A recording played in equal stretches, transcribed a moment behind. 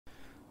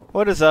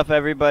What is up,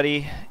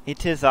 everybody?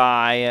 It is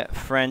I,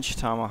 French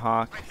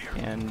Tomahawk,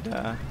 and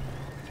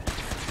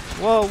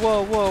whoa,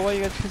 whoa, whoa! Why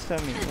you guys pissed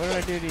at me? What did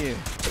I do to you?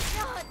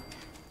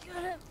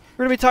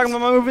 We're gonna be talking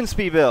about my movement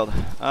speed build.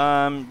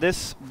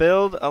 This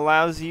build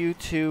allows you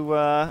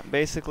to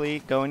basically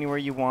go anywhere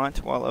you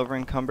want while over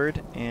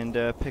encumbered and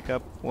pick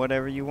up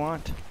whatever you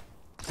want,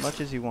 as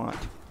much as you want.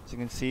 As you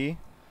can see,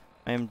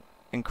 I am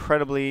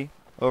incredibly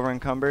over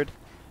encumbered.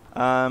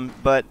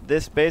 But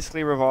this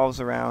basically revolves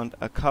around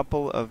a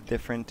couple of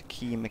different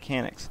key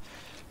mechanics.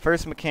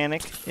 First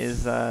mechanic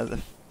is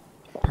the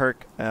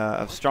perk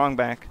of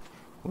Strongback,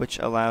 which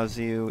allows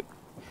you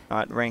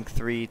at rank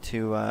 3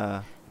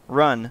 to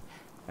run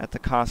at the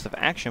cost of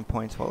action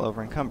points while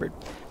over encumbered.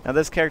 Now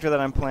this character that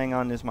I'm playing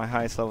on is my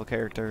highest level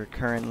character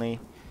currently.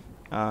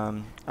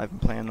 I've been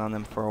playing on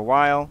them for a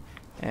while,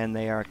 and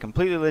they are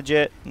completely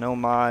legit, no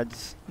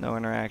mods, no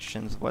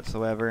interactions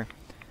whatsoever.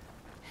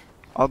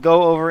 I'll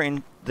go over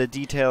in the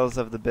details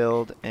of the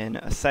build in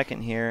a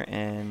second here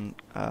and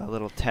a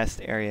little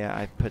test area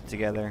I've put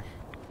together.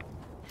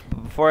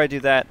 But before I do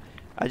that,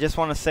 I just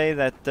want to say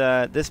that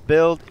this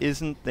build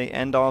isn't the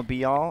end-all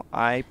be-all.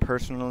 I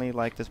personally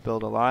like this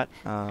build a lot,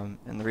 and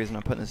the reason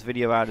I'm putting this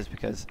video out is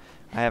because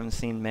I haven't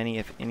seen many,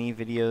 if any,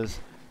 videos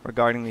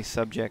regarding these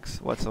subjects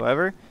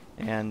whatsoever,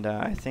 and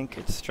I think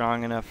it's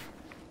strong enough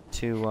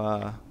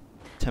to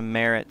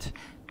merit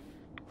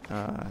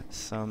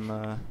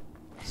some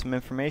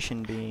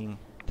information being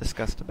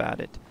discussed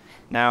about it.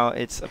 Now,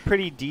 it's a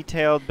pretty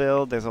detailed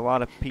build. There's a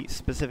lot of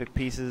specific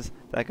pieces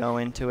that go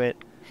into it,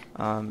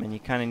 and you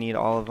kind of need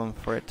all of them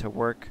for it to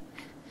work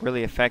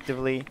really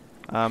effectively.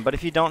 But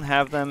if you don't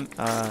have them,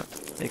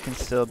 it can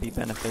still be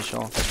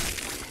beneficial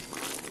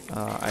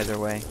either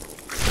way.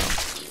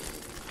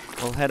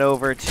 So we'll head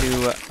over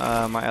to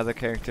my other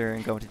character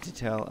and go into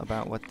detail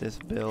about what this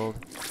build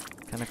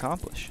can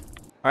accomplish.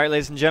 Alright,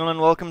 ladies and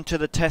gentlemen, welcome to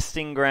the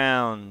testing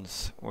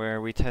grounds, where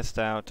we test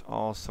out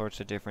all sorts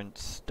of different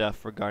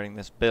stuff regarding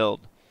this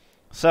build.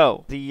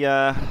 So,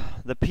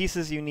 the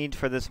pieces you need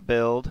for this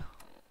build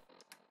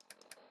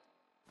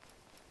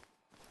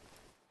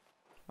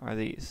are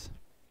these.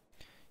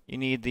 You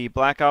need the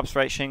Black Ops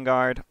right shin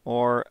guard,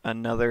 or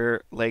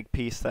another leg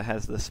piece that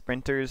has the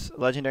Sprinters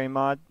legendary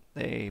mod.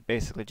 They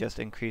basically just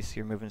increase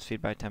your movement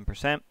speed by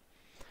 10%.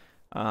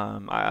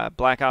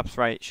 Black Ops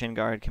right shin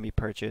guard can be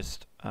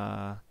purchased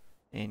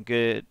in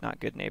not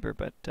Good Neighbor,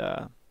 but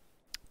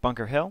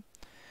Bunker Hill.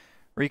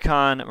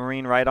 Recon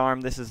Marine right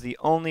arm. This is the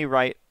only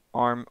right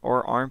arm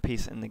or arm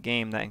piece in the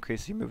game that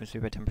increases your movement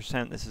speed by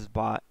 10%. This is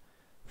bought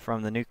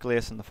from the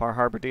Nucleus and the Far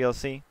Harbor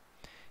DLC.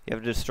 You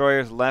have a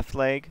Destroyer's left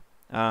leg,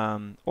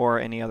 or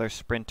any other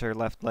Sprinter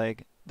left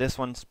leg. This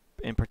one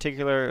in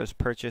particular is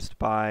purchased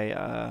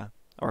by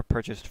or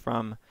purchased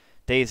from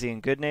Daisy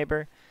and Good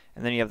Neighbor.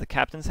 And then you have the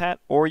Captain's Hat,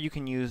 or you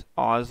can use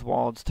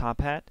Oswald's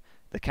top hat.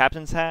 The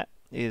Captain's Hat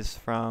is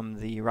from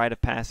the Rite of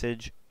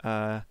Passage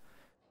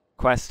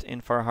quest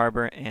in Far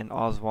Harbor, and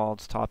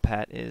Oswald's top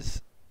hat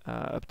is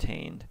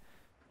obtained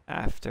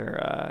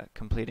after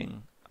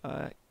completing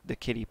the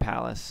Kitty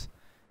Palace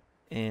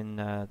in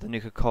the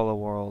Nuka-Cola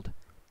World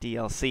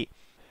DLC.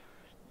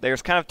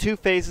 There's kind of two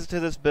phases to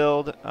this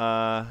build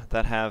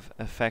that have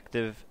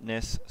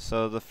effectiveness.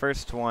 So the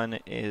first one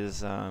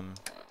is, let's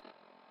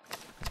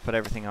put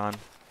everything on.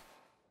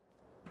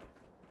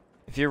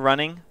 If you're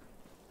running,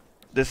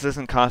 this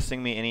isn't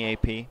costing me any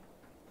AP,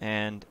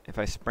 and if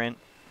I sprint,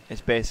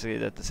 it's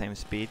basically at the same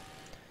speed.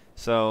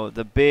 So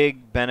the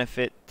big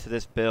benefit to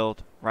this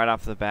build, right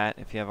off the bat,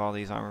 if you have all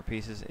these armor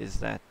pieces, is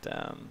that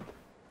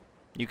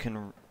you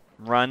can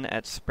run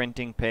at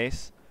sprinting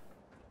pace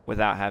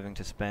without having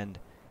to spend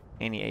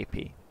any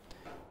AP.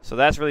 So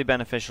that's really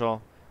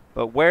beneficial.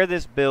 But where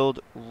this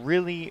build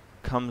really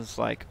comes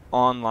like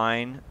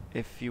online,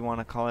 if you want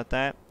to call it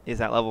that,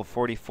 is at level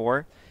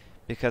 44.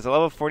 Because at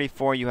level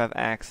 44 you have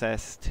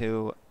access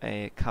to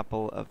a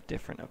couple of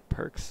different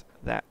perks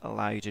that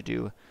allow you to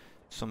do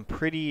some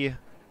pretty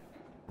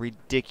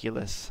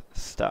ridiculous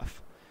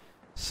stuff.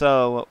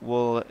 So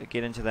we'll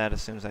get into that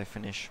as soon as I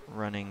finish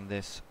running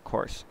this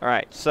course.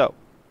 Alright, so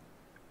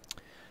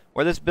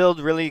where this build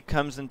really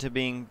comes into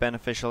being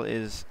beneficial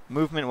is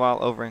movement while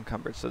over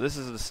encumbered. So this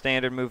is the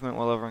standard movement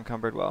while over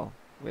encumbered. Well,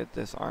 with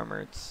this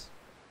armor it's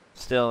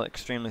still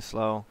extremely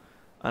slow,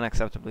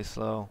 unacceptably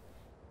slow,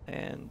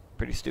 and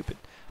pretty stupid.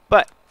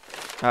 But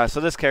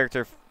so this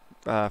character,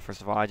 first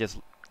of all, I just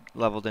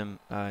leveled him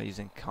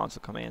using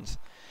console commands.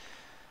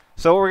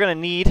 So what we're going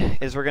to need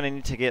is we're going to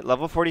need to get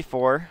level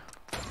 44.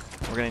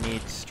 We're going to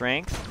need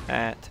strength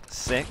at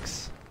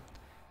 6.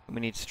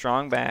 We need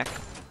strong back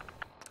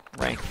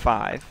rank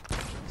 5.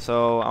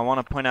 So I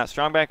want to point out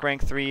strong back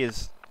rank 3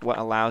 is what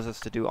allows us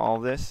to do all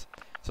of this.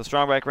 So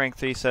strong back rank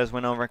 3 says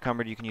when over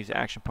encumbered you can use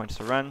action points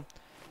to run.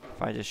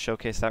 If I just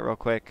showcase that real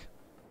quick.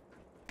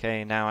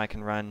 Okay, now I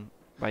can run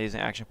by using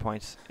action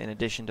points. In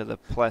addition to the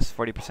plus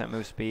 40%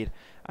 move speed,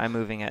 I'm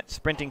moving at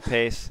sprinting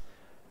pace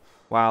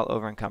while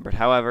over encumbered.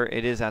 However,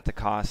 it is at the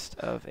cost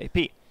of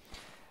AP.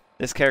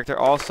 This character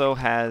also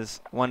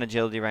has 1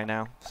 agility right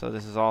now, so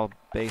this is all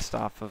based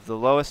off of the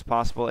lowest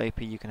possible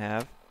AP you can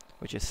have.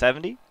 which is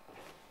 70,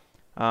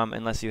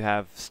 unless you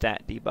have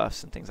stat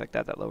debuffs and things like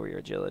that that lower your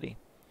agility.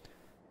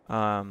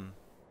 And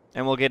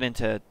we'll get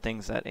into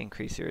things that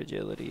increase your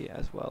agility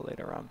as well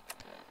later on.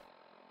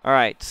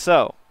 Alright,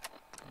 so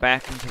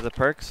back into the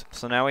perks.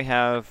 So now we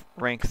have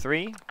rank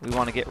 3. We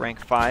want to get rank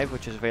 5,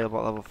 which is available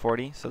at level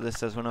 40. So this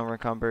says when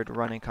overencumbered,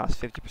 running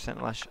costs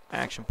 50% less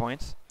action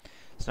points.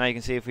 So now you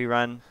can see if we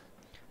run,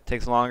 it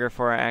takes longer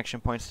for our action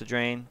points to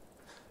drain.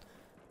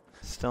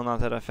 Still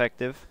not that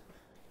effective.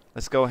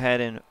 Let's go ahead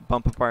and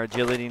bump up our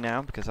agility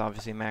now, because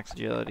obviously max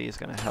agility is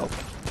going to help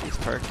these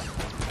perks,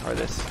 or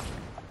this.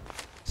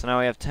 So now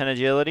we have 10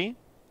 agility.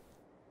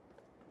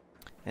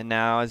 And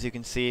now, as you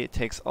can see, it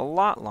takes a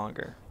lot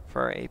longer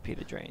for our AP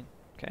to drain.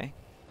 Okay?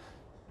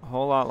 A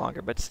whole lot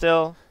longer. But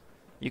still,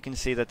 you can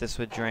see that this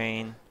would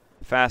drain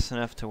fast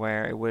enough to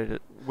where it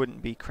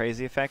wouldn't be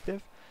crazy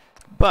effective.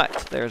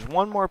 But there's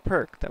one more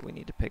perk that we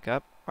need to pick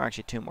up. Or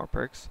actually 2 more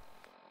perks.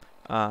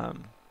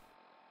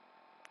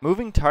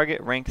 Moving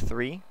target rank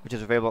 3, which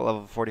is available at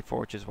level 44,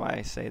 which is why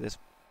I say this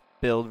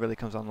build really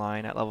comes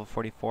online at level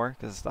 44,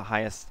 because it's the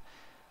highest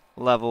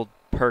leveled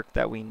perk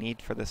that we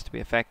need for this to be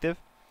effective.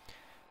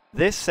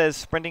 This says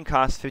sprinting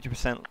costs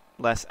 50%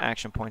 less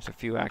action points or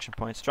few action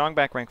points. Strong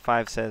back rank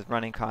 5 says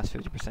running costs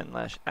 50%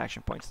 less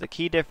action points. The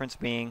key difference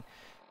being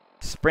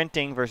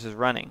sprinting versus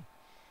running.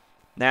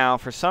 Now,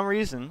 for some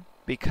reason,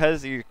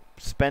 because you're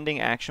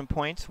spending action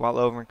points while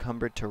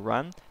overencumbered to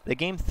run, the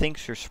game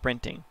thinks you're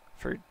sprinting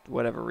for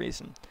whatever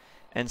reason.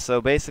 And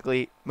so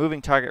basically,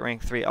 moving target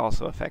rank 3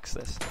 also affects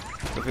this.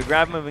 So if we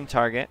grab moving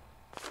target,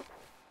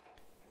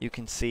 you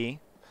can see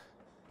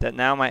that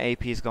now my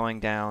AP is going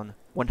down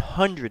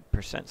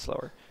 100%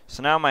 slower.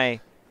 So now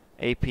my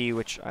AP,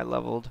 which I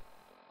leveled,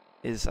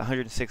 is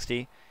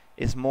 160,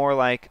 is more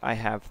like I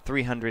have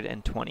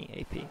 320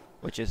 AP,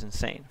 which is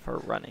insane for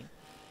running.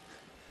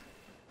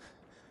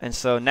 And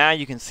so now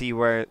you can see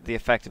where the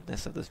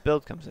effectiveness of this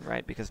build comes in,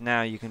 right? Because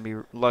now you can be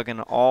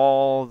lugging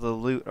all the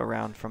loot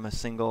around from a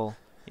single,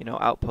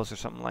 outpost or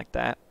something like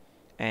that,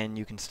 and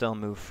you can still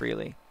move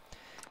freely.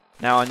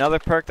 Now, another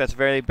perk that's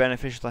very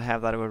beneficial to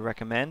have that I would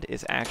recommend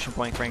is Action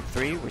Point rank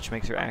 3, which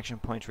makes your action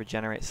points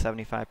regenerate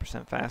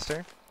 75%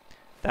 faster.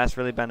 That's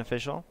really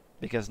beneficial,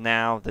 because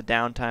now the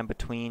downtime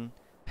between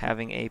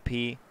having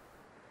AP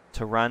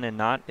to run and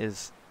not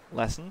is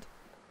lessened.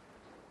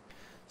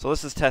 So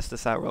let's just test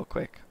this out real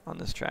quick on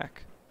this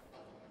track.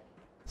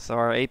 So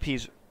our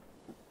AP's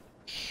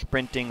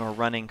sprinting or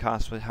running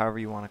cost, however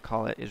you want to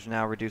call it, is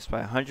now reduced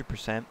by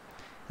 100%,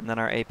 and then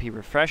our AP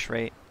refresh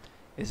rate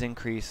is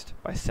increased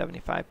by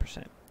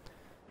 75%.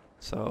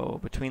 So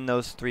between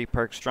those 3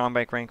 perks, Strong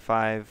Bike rank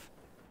 5,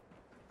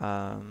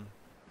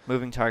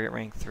 Moving Target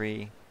rank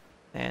 3,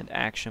 and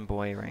Action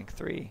Boy rank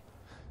 3,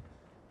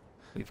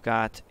 we've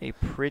got a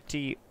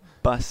pretty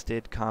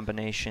busted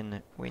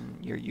combination when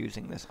you're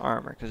using this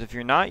armor. Because if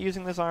you're not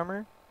using this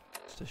armor,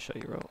 just to show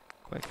you real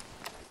quick,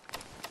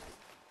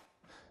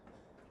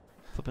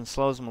 flipping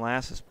slow as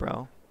molasses,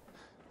 bro.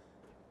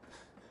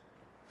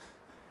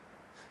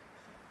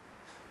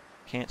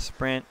 Can't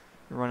sprint,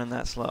 you're running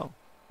that slow.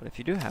 But if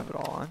you do have it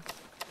all on,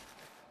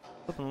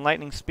 flipping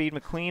lightning speed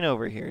McQueen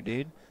over here,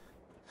 dude.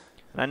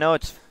 And I know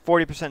it's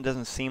 40%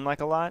 doesn't seem like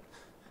a lot,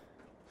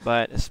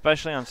 but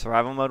especially on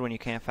survival mode when you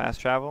can't fast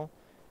travel,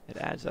 it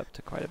adds up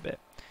to quite a bit.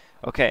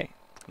 Okay,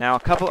 now a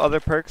couple other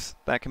perks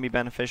that can be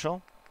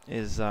beneficial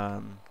is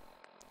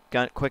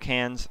Quick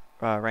Hands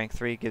rank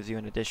 3 gives you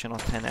an additional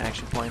 10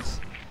 action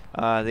points.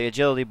 The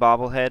Agility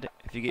Bobblehead,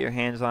 if you get your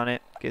hands on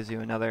it, gives you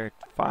another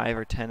 5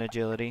 or 10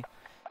 agility.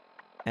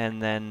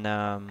 And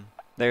then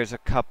there's a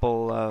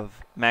couple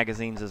of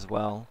magazines as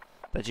well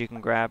that you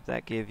can grab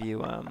that give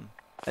you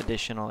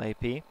additional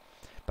AP.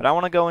 But I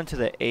want to go into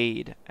the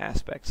aid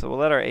aspect. So we'll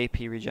let our AP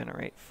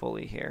regenerate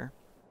fully here.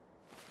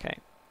 Okay.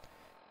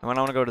 And then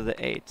I want to go to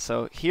the aid.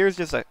 So here's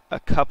just a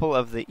couple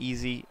of the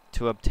easy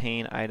to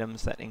obtain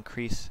items that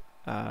increase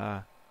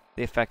the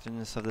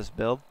effectiveness of this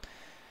build.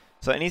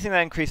 So anything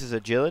that increases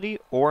agility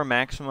or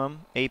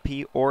maximum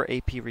AP or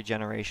AP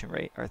regeneration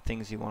rate are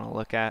things you want to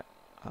look at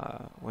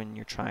when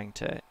you're trying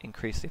to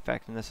increase the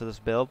effectiveness of this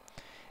build.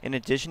 In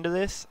addition to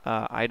this,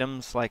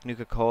 items like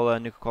Nuka-Cola,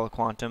 Nuka-Cola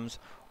Quantums,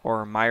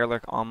 or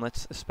Mirelurk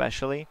Omelets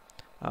especially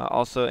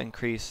also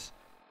increase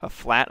a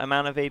flat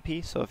amount of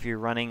AP. So if you're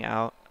running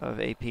out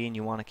of AP and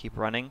you want to keep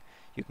running,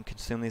 you can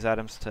consume these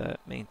items to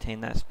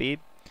maintain that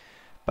speed.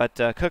 But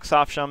cooked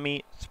softshell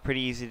meat, it's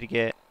pretty easy to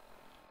get.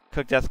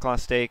 Cooked Deathclaw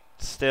steak,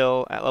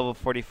 still at level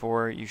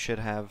 44, you should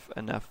have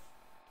enough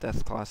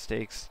Deathclaw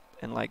steaks.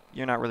 And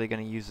you're not really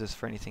going to use this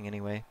for anything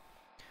anyway.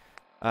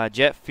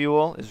 Jet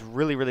fuel is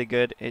really, really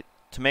good.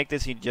 To make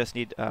this, you just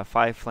need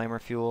 5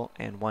 flamer fuel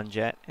and 1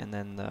 jet, and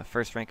then the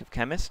first rank of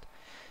chemist.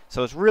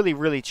 So it's really,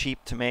 really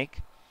cheap to make.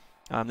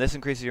 This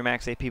increases your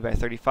max AP by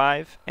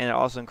 35, and it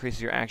also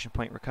increases your action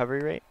point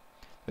recovery rate.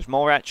 There's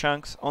mole rat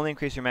chunks, only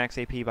increase your max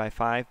AP by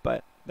 5,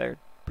 but they're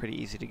pretty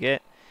easy to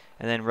get.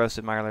 And then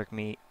roasted Mirelurk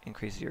meat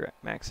increases your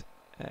max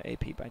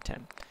AP by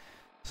 10.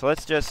 So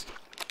let's just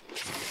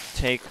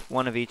take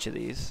one of each of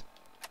these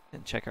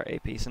and check our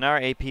AP. So now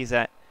our AP is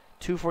at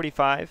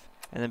 245,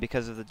 And then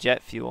because of the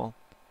jet fuel,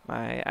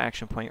 my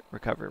action point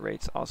recovery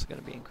rate's also going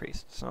to be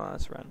increased. So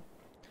let's run.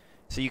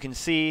 So you can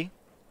see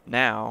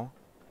now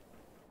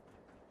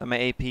that my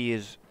AP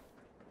is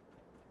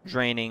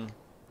draining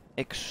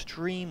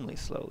extremely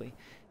slowly.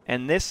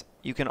 And this,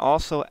 you can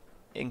also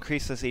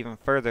increase this even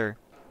further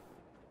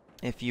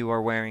if you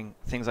are wearing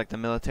things like the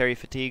military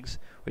fatigues,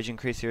 which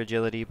increase your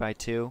agility by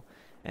 2,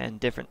 and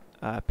different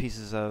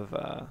pieces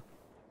of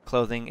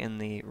clothing in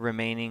the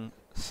remaining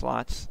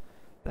slots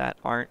that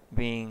aren't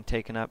being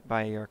taken up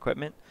by your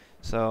equipment.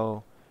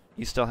 So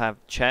you still have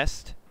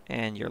chest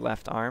and your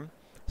left arm.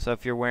 So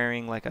if you're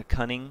wearing like a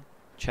cunning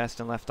chest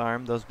and left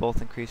arm, those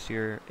both increase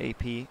your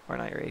AP, or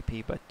not your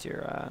AP, but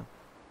your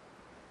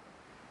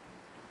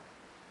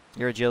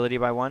agility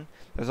by 1.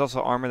 There's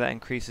also armor that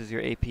increases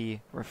your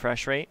AP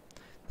refresh rate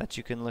that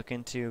you can look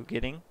into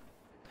getting.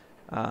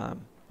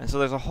 And so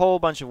there's a whole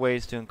bunch of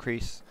ways to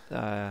increase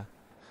the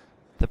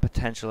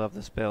potential of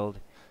this build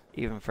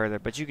even further.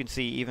 But you can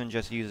see even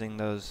just using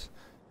those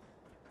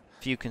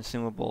few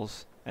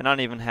consumables, and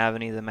not even have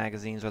any of the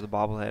magazines or the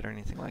bobblehead or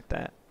anything like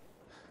that.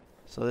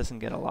 So this can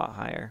get a lot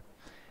higher.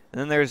 And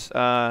then there's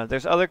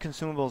other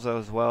consumables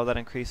as well that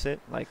increase it.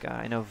 Like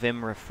I know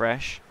Vim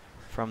Refresh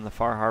from the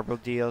Far Harbor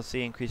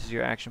DLC increases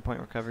your action point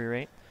recovery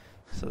rate.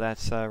 So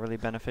that's really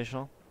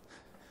beneficial.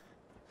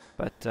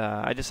 But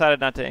I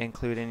decided not to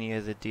include any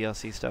of the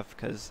DLC stuff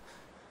because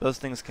those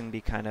things can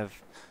be kind of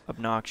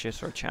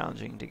obnoxious or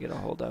challenging to get a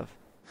hold of.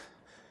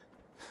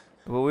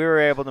 But we were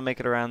able to make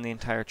it around the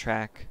entire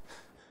track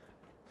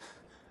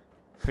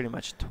pretty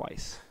much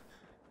twice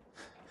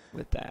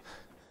with that.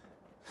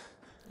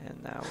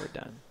 And now we're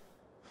done.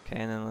 Okay,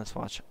 and then let's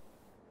watch.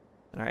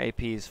 And our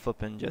AP is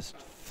flipping, just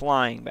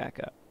flying back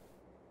up.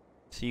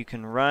 So you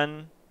can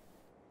run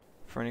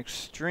for an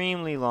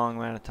extremely long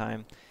amount of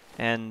time.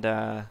 And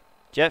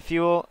jet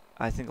fuel,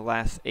 I think,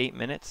 lasts 8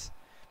 minutes.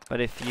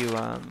 But if you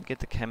get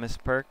the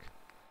chemist perk,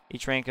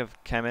 each rank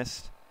of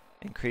chemist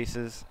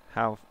increases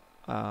how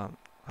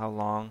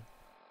long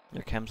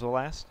your chems will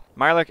last.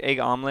 Mirelurk egg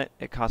omelet,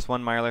 it costs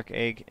 1 Mirelurk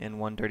egg and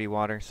 1 dirty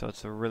water, so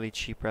it's a really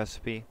cheap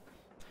recipe.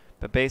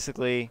 But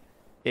basically,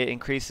 it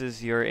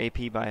increases your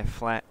AP by a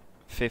flat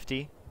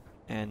 50,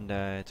 and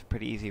it's a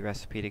pretty easy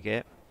recipe to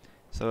get.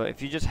 So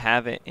if you just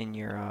have it in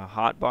your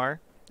hot bar,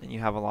 and you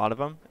have a lot of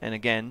them, and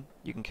again,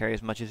 you can carry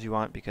as much as you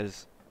want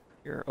because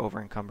you're over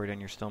encumbered and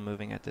you're still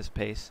moving at this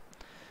pace.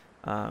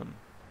 You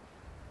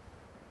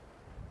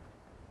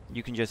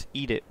can just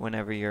eat it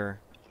whenever your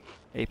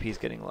AP is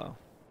getting low,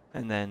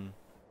 and then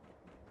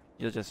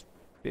you'll just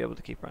be able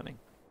to keep running.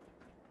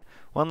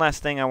 One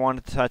last thing I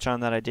wanted to touch on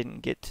that I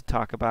didn't get to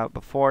talk about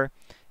before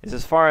is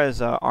as far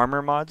as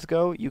armor mods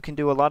go, you can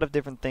do a lot of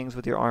different things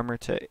with your armor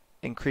to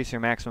increase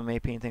your maximum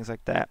AP and things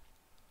like that.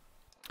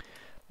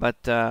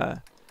 But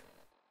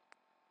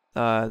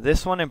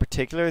this one in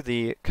particular,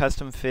 the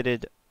custom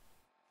fitted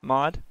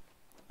mod,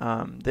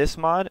 this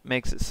mod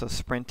makes it so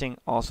sprinting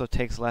also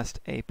takes less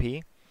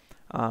AP.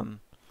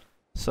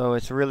 So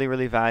it's really,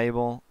 really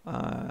valuable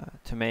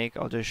to make.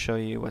 I'll just show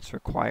you what's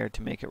required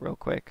to make it real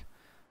quick.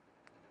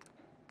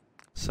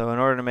 So in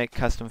order to make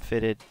custom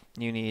fitted,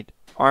 you need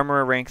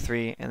armor rank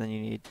 3, and then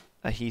you need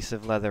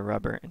adhesive, leather,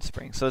 rubber, and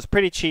spring. So it's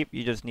pretty cheap.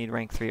 You just need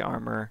rank 3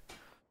 armor.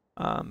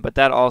 But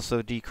that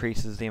also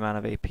decreases the amount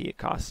of AP it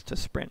costs to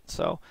sprint.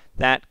 So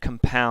that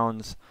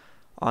compounds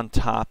on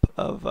top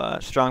of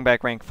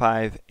Strongback rank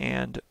 5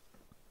 and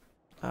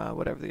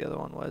whatever the other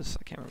one was.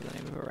 I can't remember the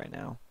name of it right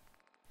now.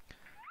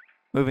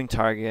 Moving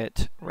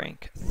target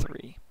rank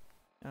 3.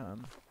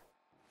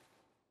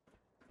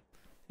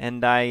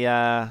 And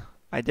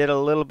I did a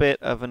little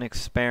bit of an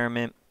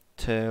experiment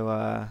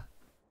to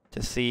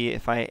see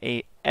if I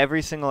ate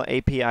every single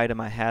AP item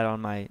I had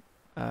on my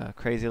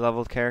crazy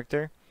leveled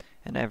character,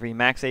 and every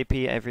max AP,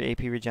 every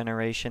AP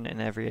regeneration,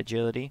 and every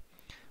agility,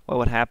 what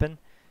would happen?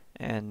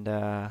 And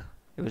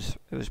it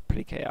was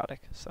pretty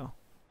chaotic. So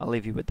I'll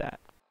leave you with that.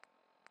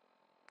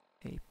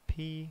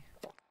 AP.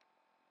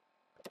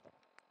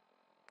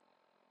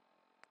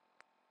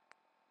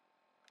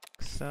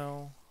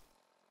 Excel.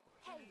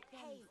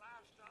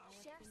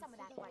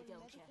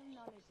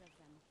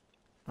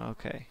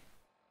 Okay.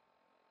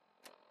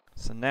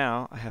 So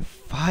now I have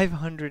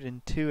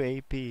 502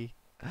 AP.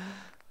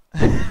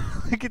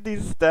 Look at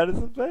these status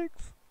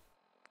effects.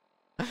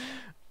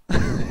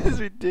 It's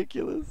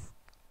ridiculous.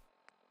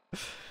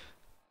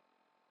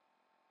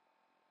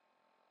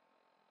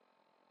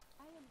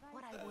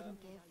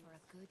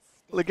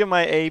 Look at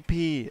my AP.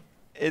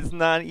 It's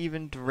not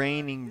even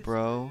draining,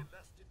 bro.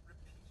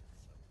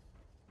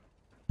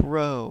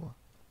 Bro.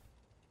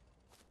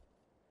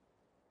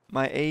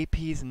 My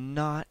AP's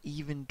not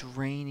even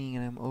draining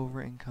and I'm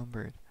over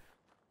encumbered.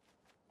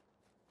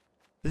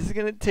 This is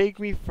gonna take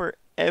me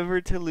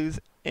forever to lose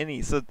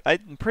any. So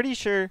I'm pretty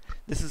sure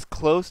this is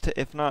close to,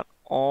 if not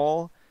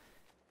all,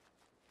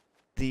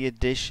 the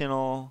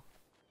additional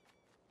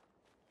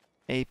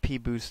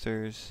AP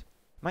boosters.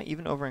 Am I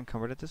even over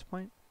encumbered at this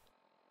point?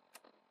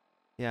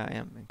 Yeah, I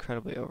am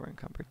incredibly over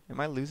encumbered. Am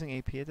I losing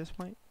AP at this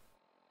point?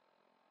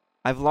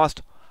 I've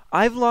lost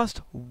I've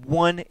lost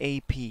 1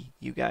 AP,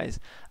 you guys.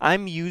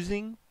 I'm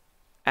using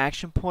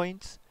action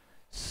points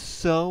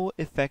so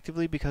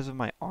effectively because of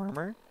my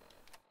armor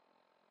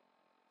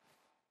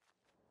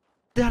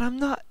that I'm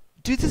not...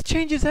 Dude, this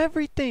changes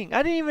everything.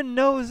 I didn't even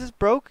know it was this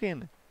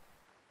broken.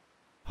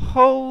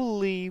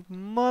 Holy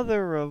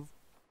mother of...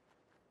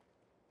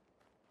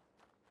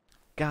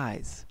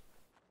 Guys.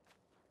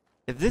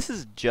 If this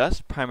is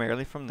just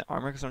primarily from the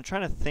armor, because I'm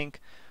trying to think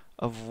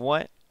of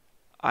what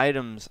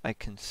items I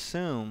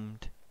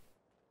consumed.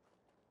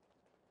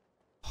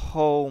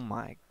 Oh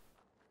my...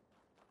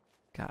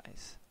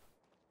 Guys.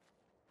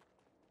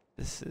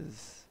 This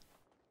is...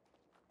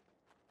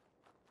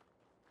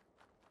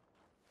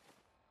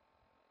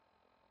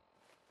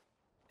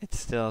 It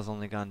still has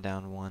only gone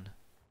down 1.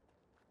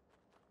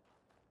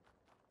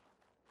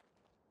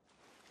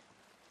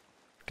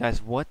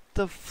 Guys, what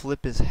the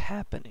flip is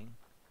happening?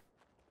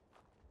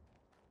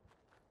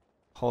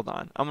 Hold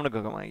on. I'm gonna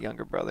go get my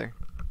younger brother.